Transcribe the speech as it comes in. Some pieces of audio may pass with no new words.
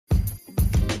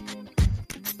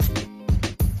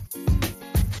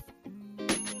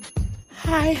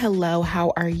Hi, hello,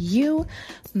 how are you?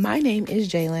 My name is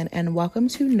Jalen, and welcome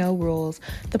to No Rules,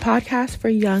 the podcast for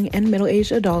young and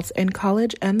middle-aged adults in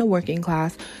college and the working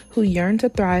class who yearn to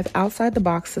thrive outside the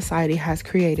box society has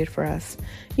created for us.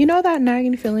 You know that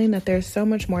nagging feeling that there's so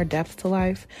much more depth to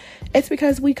life? It's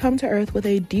because we come to Earth with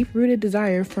a deep-rooted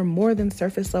desire for more than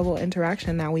surface-level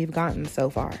interaction that we've gotten so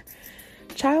far.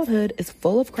 Childhood is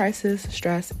full of crisis,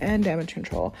 stress, and damage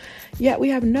control, yet we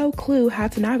have no clue how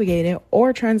to navigate it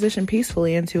or transition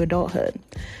peacefully into adulthood.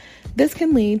 This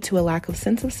can lead to a lack of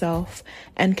sense of self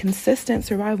and consistent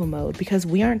survival mode because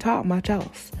we aren't taught much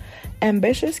else.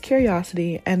 Ambitious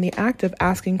curiosity and the act of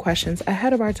asking questions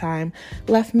ahead of our time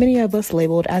left many of us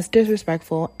labeled as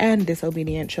disrespectful and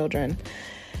disobedient children.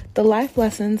 The life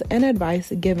lessons and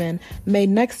advice given made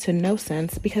next to no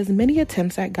sense because many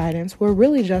attempts at guidance were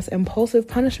really just impulsive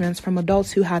punishments from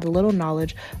adults who had little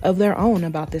knowledge of their own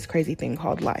about this crazy thing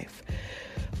called life.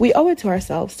 We owe it to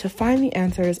ourselves to find the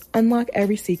answers, unlock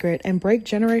every secret, and break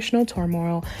generational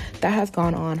turmoil that has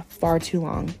gone on far too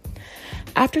long.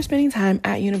 After spending time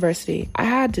at university, I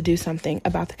had to do something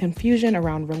about the confusion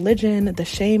around religion, the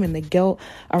shame and the guilt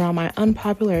around my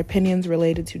unpopular opinions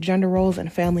related to gender roles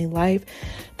and family life,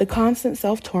 the constant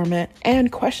self-torment,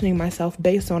 and questioning myself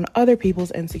based on other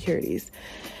people's insecurities.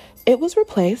 It was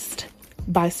replaced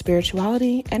by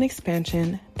spirituality and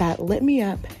expansion that lit me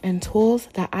up and tools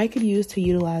that I could use to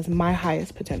utilize my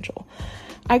highest potential.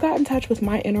 I got in touch with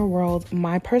my inner world,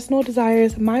 my personal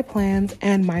desires, my plans,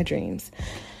 and my dreams.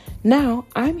 Now,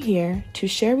 I'm here to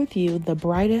share with you the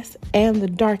brightest and the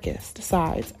darkest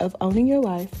sides of owning your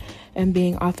life and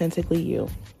being authentically you.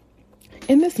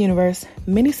 In this universe,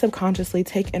 many subconsciously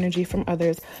take energy from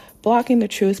others, blocking the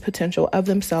truest potential of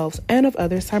themselves and of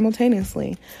others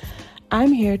simultaneously.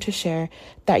 I'm here to share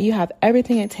that you have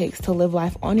everything it takes to live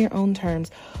life on your own terms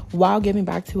while giving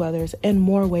back to others in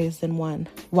more ways than one,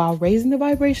 while raising the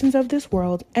vibrations of this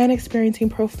world and experiencing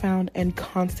profound and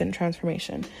constant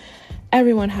transformation.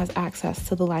 Everyone has access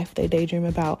to the life they daydream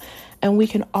about, and we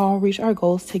can all reach our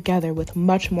goals together with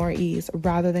much more ease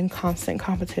rather than constant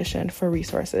competition for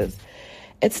resources.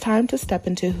 It's time to step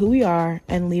into who we are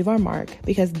and leave our mark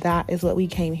because that is what we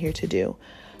came here to do.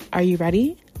 Are you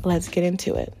ready? Let's get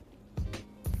into it.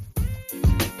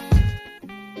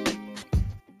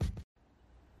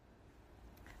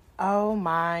 Oh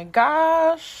my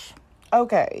gosh.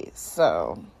 Okay,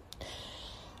 so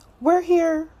we're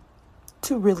here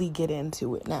to really get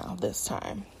into it now this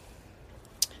time.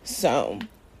 So,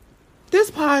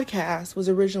 this podcast was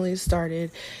originally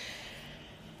started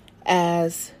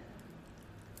as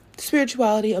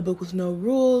Spirituality, a book with no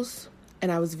rules,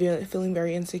 and I was feeling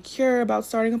very insecure about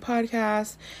starting a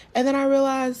podcast, and then I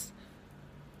realized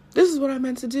this is what I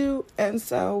meant to do, and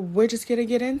so we're just gonna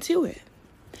get into it.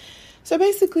 So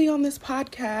basically on this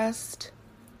podcast,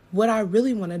 what I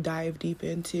really want to dive deep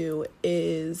into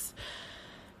is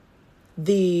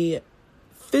the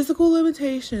physical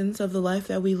limitations of the life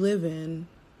that we live in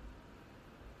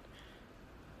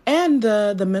and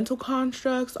the mental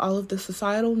constructs, all of the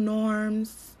societal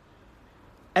norms,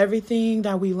 everything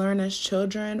that we learn as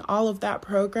children, all of that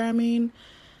programming,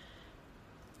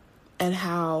 and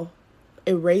how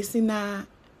erasing that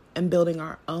and building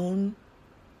our own,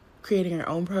 creating our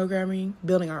own programming,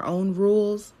 building our own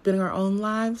rules, building our own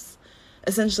lives,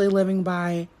 essentially living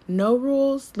by no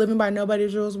rules, living by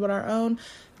nobody's rules but our own,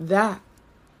 that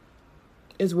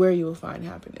is where you will find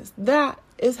happiness. That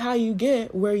is how you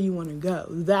get where you want to go.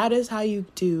 That is how you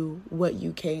do what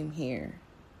you came here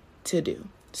to do.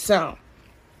 So,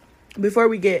 before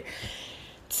we get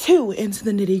too into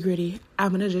the nitty-gritty, I'm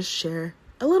going to just share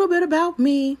a little bit about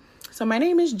me. So my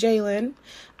name is Jalen.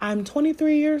 I'm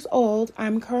 23 years old.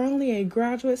 I'm currently a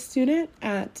graduate student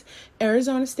at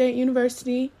Arizona State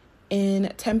University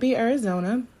in Tempe,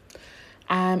 Arizona.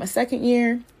 I'm a second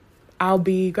year. I'll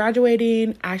be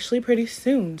graduating actually pretty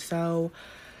soon. So,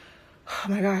 oh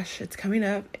my gosh, it's coming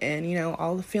up and,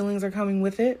 all the feelings are coming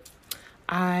with it.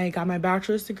 I got my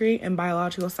bachelor's degree in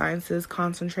biological sciences,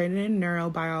 concentrated in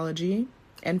neurobiology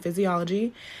and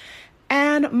physiology.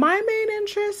 And my main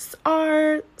interests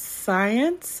are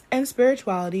science and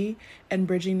spirituality and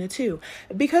bridging the two.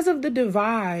 Because of the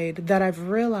divide that I've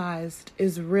realized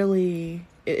is really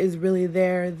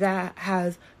there, that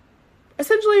has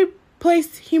essentially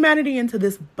placed humanity into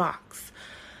this box.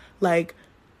 Like,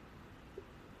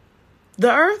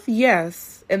 the earth,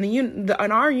 yes, and in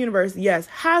our universe, yes,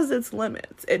 has its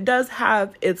limits. It does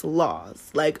have its laws,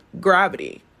 like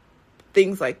gravity,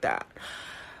 things like that.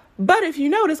 But if you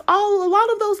notice, a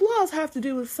lot of those laws have to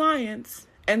do with science.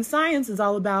 And science is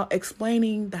all about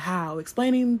explaining the how,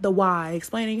 explaining the why,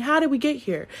 explaining how did we get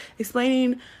here,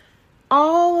 explaining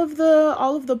all of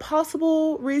the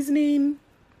possible reasoning,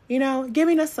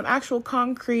 giving us some actual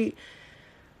concrete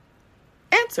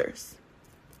answers.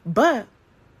 But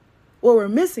what we're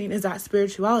missing is that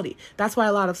spirituality. That's why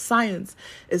a lot of science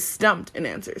is stumped in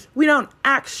answers. We don't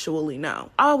actually know.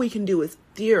 All we can do is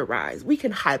theorize. We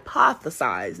can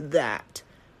hypothesize that.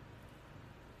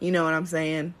 You know what I'm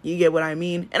saying? You get what I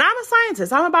mean? And I'm a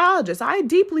scientist. I'm a biologist. I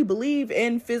deeply believe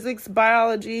in physics,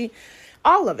 biology,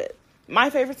 all of it. My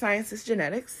favorite science is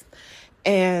genetics.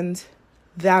 And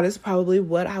that is probably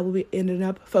what I will be ending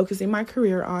up focusing my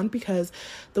career on, because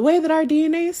the way that our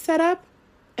DNA is set up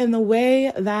and the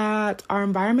way that our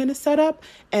environment is set up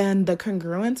and the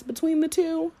congruence between the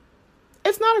two,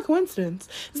 it's not a coincidence.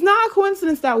 It's not a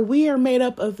coincidence that we are made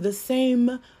up of the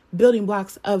same building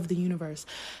blocks of the universe.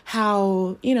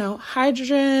 How,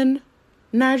 hydrogen,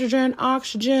 nitrogen,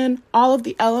 oxygen, all of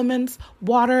the elements,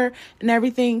 water and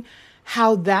everything,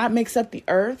 how that makes up the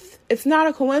earth. It's not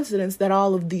a coincidence that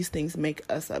all of these things make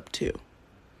us up too.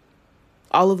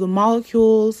 All of the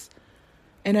molecules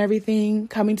and everything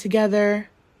coming together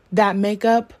that make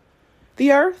up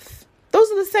the earth. Those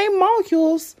are the same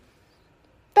molecules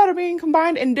that are being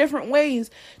combined in different ways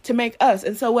to make us.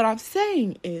 And so what I'm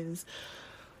saying is,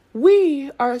 we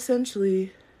are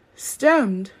essentially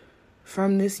stemmed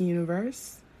from this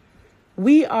universe.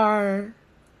 We are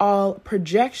all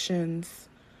projections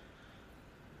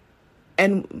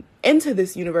and into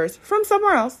this universe from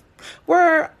somewhere else.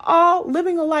 We're all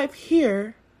living a life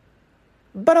here,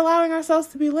 but allowing ourselves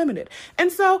to be limited. And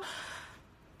so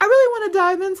I really want to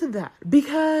dive into that,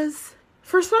 because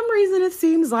for some reason it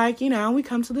seems like, we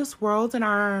come to this world and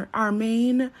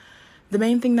the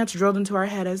main thing that's drilled into our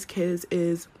head as kids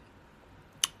is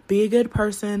be a good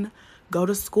person, go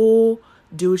to school,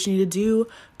 do what you need to do,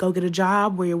 go get a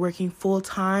job where you're working full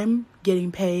time, getting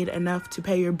paid enough to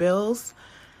pay your bills,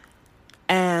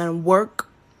 and work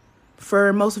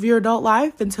for most of your adult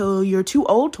life until you're too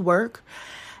old to work.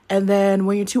 And then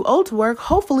when you're too old to work,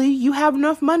 hopefully you have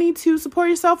enough money to support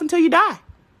yourself until you die.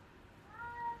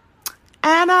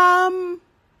 And I don't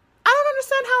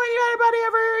understand how anybody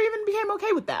ever even became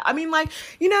okay with that. I mean,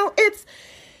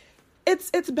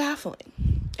 it's baffling.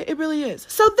 It really is.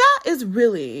 So that is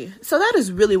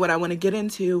really what I want to get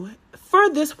into for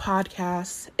this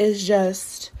podcast, is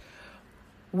just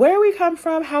where we come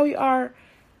from, how we are,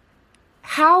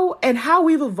 how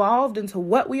we've evolved into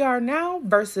what we are now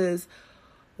versus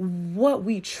what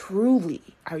we truly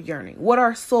are yearning, what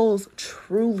our souls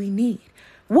truly need,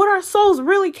 what our souls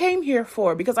really came here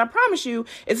for. Because I promise you,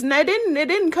 it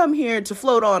didn't come here to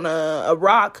float on a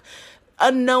rock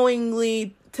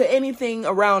unknowingly to anything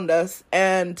around us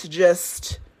and to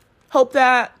just hope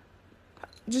that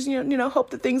hope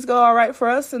that things go all right for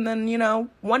us. And then,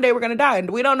 one day we're going to die, and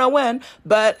we don't know when,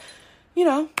 but, we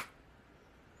don't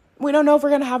know if we're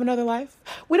going to have another life.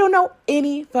 We don't know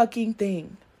any fucking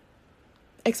thing,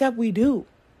 except we do.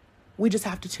 We just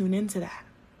have to tune into that.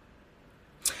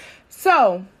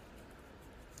 So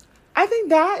I think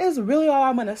that is really all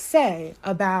I'm going to say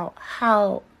about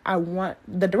how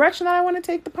the direction that I want to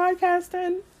take the podcast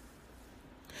in.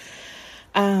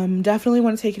 Definitely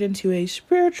want to take it into a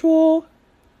spiritual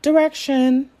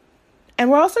direction. And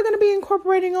we're also going to be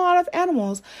incorporating a lot of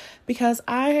animals, because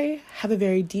I have a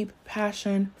very deep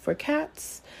passion for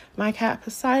cats. My cat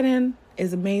Poseidon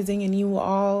is amazing, and you will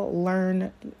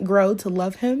all grow to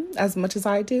love him as much as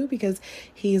I do, because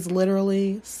he's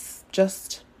literally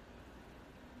just,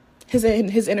 his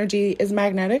energy is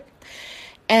magnetic.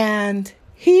 And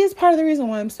he is part of the reason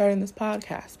why I'm starting this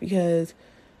podcast, because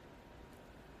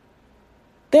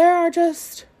there are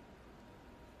just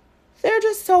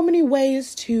so many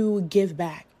ways to give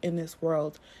back in this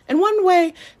world. And one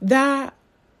way that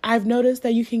I've noticed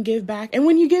that you can give back, and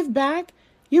when you give back,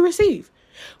 you receive.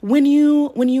 When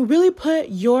you really put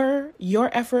your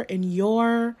effort and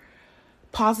your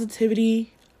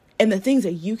positivity and the things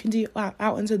that you can do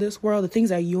out into this world, the things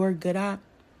that you're good at,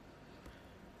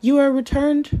 you are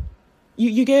returned.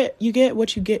 You get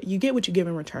what you get. You get what you give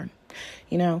in return,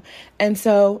 And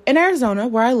so in Arizona,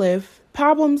 where I live,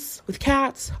 problems with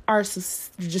cats are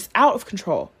just out of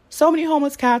control. So many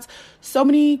homeless cats, so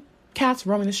many cats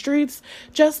roaming the streets.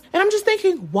 And I'm just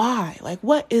thinking, why? Like,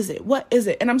 what is it? What is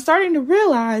it? And I'm starting to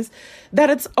realize that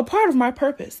it's a part of my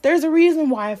purpose. There's a reason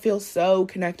why I feel so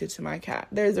connected to my cat.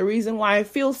 There's a reason why I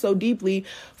feel so deeply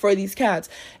for these cats.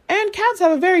 And cats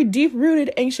have a very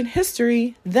deep-rooted ancient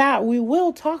history that we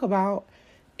will talk about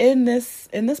in this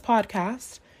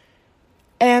podcast.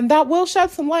 And that will shed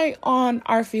some light on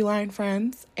our feline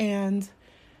friends and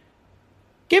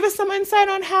give us some insight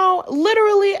on how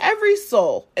literally every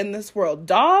soul in this world,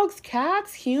 dogs,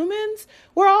 cats, humans,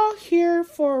 we're all here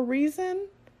for a reason.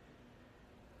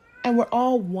 And we're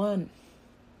all one.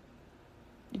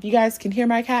 If you guys can hear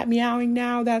my cat meowing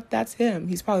now, that's him.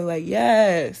 He's probably like,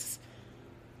 yes.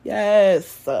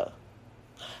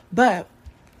 But,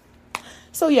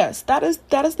 so yes, that is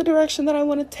the direction that I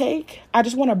want to take. I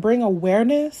just want to bring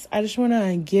awareness. I just want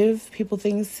to give people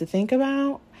things to think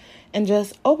about and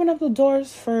just open up the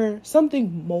doors for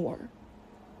something more.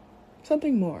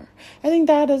 Something more. I think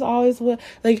that is always what,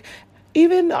 like,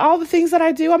 even all the things that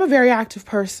I do, I'm a very active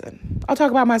person. I'll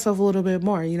talk about myself a little bit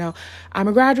more. I'm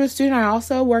a graduate student. I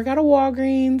also work at a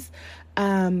Walgreens.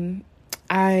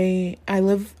 I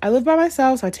live by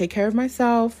myself, so I take care of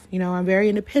myself. I'm very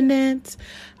independent.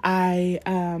 I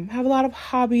have a lot of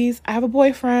hobbies. I have a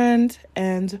boyfriend,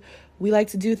 and we like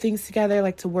to do things together,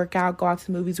 like to work out, go out to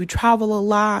the movies. We travel a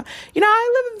lot.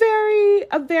 I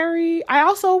live I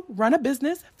also run a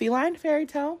business, Feline Fairy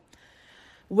Tale,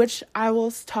 which I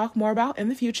will talk more about in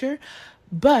the future.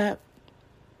 But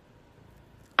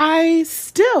I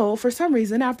still, for some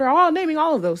reason, after naming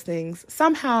all of those things,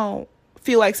 somehow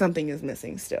feel like something is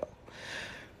missing still.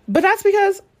 But that's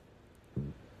because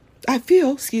I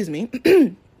feel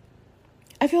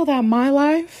that my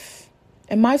life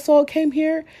and my soul came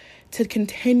here to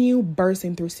continue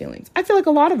bursting through ceilings. I feel like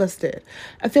a lot of us did.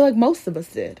 I feel like most of us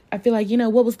did. I feel like,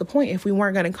 what was the point if we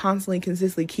weren't going to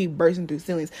consistently keep bursting through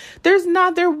ceilings? There's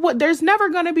never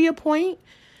going to be a point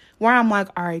where I'm like,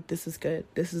 all right, this is good.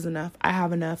 This is enough. I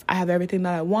have enough. I have everything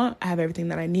that I want. I have everything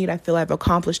that I need. I feel I've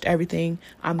accomplished everything.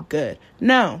 I'm good.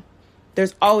 No,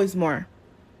 there's always more.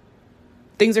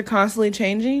 Things are constantly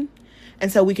changing.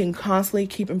 And so we can constantly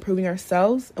keep improving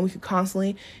ourselves, and we can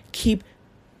constantly keep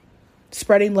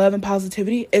spreading love and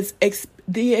positivity.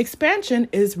 The expansion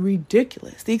is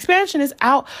ridiculous. The expansion is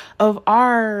out of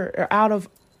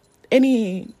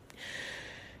anything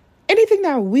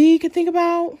that we could think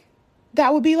about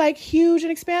that would be like huge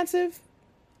and expansive.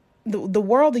 The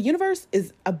world, the universe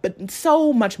is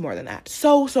so much more than that.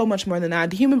 So much more than that.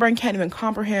 The human brain can't even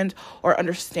comprehend or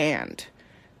understand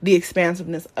the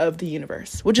expansiveness of the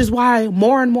universe, which is why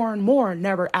more and more and more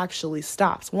never actually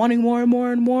stops. Wanting more and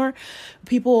more and more.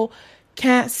 People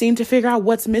can't seem to figure out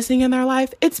what's missing in their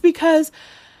life. It's because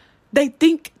they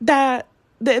think that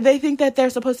they're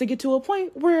supposed to get to a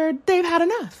point where they've had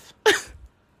enough.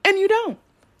 And you don't.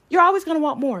 You're always going to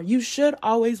want more. You should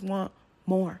always want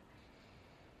more.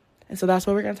 And so that's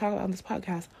what we're going to talk about on this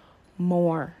podcast.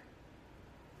 More.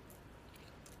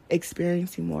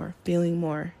 Experiencing more. Feeling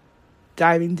more.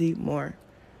 Diving deep more.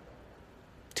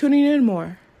 Tuning in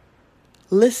more.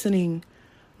 Listening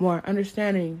more.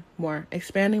 Understanding more.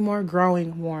 Expanding more.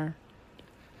 Growing more.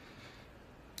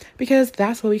 Because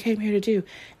that's what we came here to do.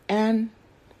 And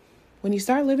when you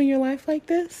start living your life like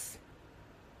this,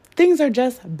 things are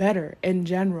just better in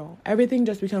general. Everything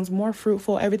just becomes more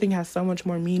fruitful. Everything has so much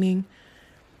more meaning.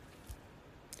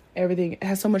 Everything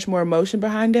has so much more emotion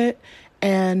behind it.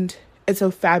 And it's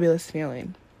a fabulous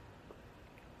feeling.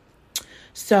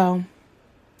 So,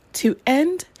 to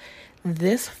end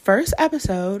this first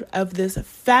episode of this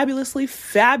fabulously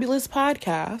fabulous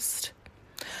podcast,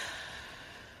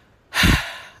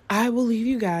 I will leave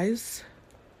you guys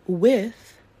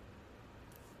with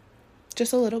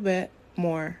just a little bit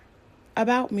more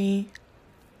about me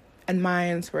and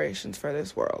my inspirations for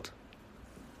this world.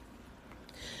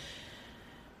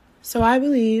 So I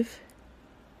believe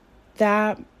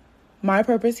that my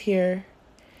purpose here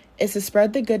is to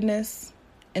spread the goodness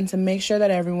and to make sure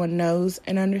that everyone knows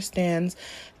and understands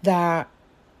that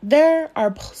there's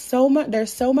so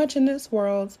much in this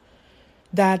world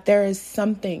that there is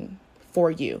something for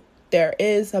you. There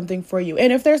is something for you.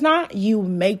 And if there's not, you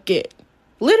make it.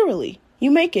 Literally,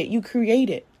 you make it. You create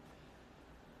it.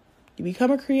 You become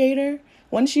a creator.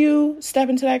 Once you step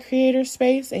into that creator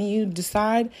space and you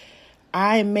decide,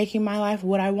 I am making my life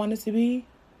what I want it to be,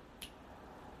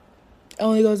 it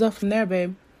only goes up from there,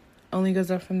 babe. Only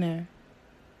goes up from there.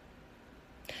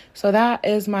 So that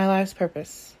is my life's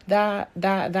purpose. That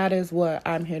is what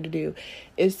I'm here to do,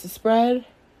 is to spread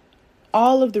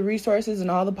all of the resources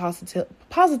and all the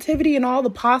positivity and all the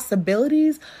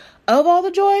possibilities of all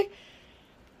the joy,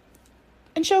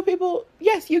 and show people,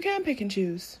 yes, you can pick and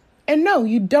choose. And no,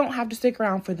 you don't have to stick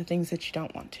around for the things that you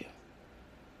don't want to.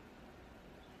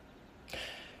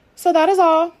 So that is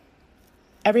all.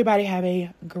 Everybody have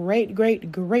a great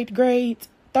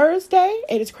Thursday.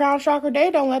 It is Crown Chakra Day.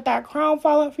 Don't let that crown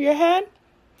fall off your head.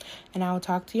 And I will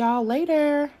talk to y'all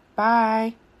later.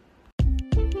 Bye.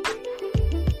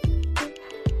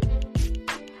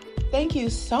 Thank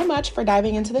you so much for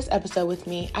diving into this episode with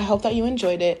me. I hope that you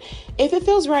enjoyed it. If it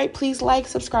feels right, please like,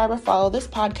 subscribe, or follow this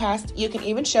podcast. You can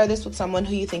even share this with someone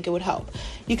who you think it would help.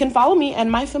 You can follow me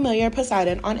and my familiar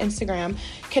Poseidon on Instagram.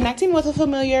 Connecting with a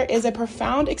familiar is a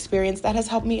profound experience that has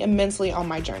helped me immensely on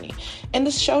my journey. In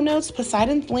the show notes,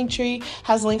 Poseidon's Linktree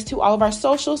has links to all of our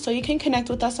socials, so you can connect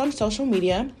with us on social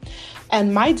media.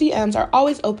 And my DMs are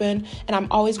always open, and I'm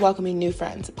always welcoming new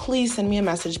friends. Please send me a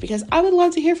message because I would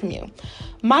love to hear from you.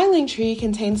 My Linktree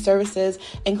contains services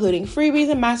including freebies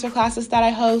and masterclasses that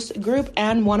I host, group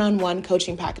and one-on-one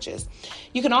coaching packages.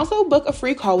 You can also book a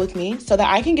free call with me so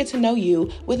that I can get to know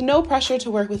you with no pressure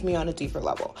to work with me on a deeper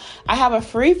level. I have a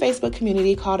free Facebook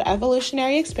community called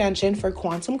Evolutionary Expansion for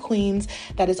Quantum Queens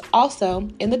that is also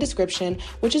in the description,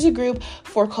 which is a group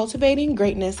for cultivating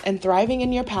greatness and thriving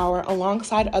in your power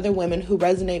alongside other women who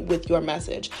resonate with your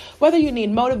message. Whether you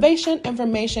need motivation,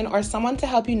 information, or someone to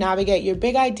help you navigate your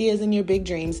big ideas and your big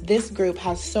dreams, this group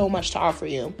has so much to offer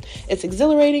you. It's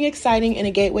exhilarating, exciting, and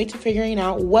a gateway to figuring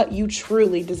out what you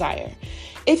truly desire.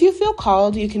 If you feel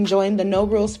called, you can join the No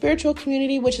Rules Spiritual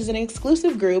Community, which is an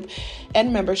exclusive group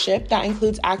and membership that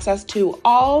includes access to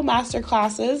all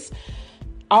masterclasses,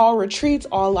 all retreats,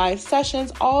 all live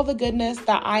sessions, all the goodness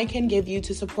that I can give you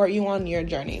to support you on your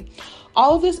journey.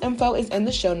 All of this info is in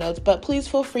the show notes, but please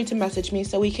feel free to message me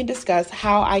so we can discuss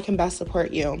how I can best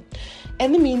support you.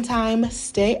 In the meantime,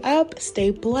 stay up, stay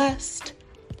blessed,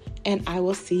 and I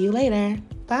will see you later.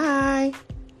 Bye.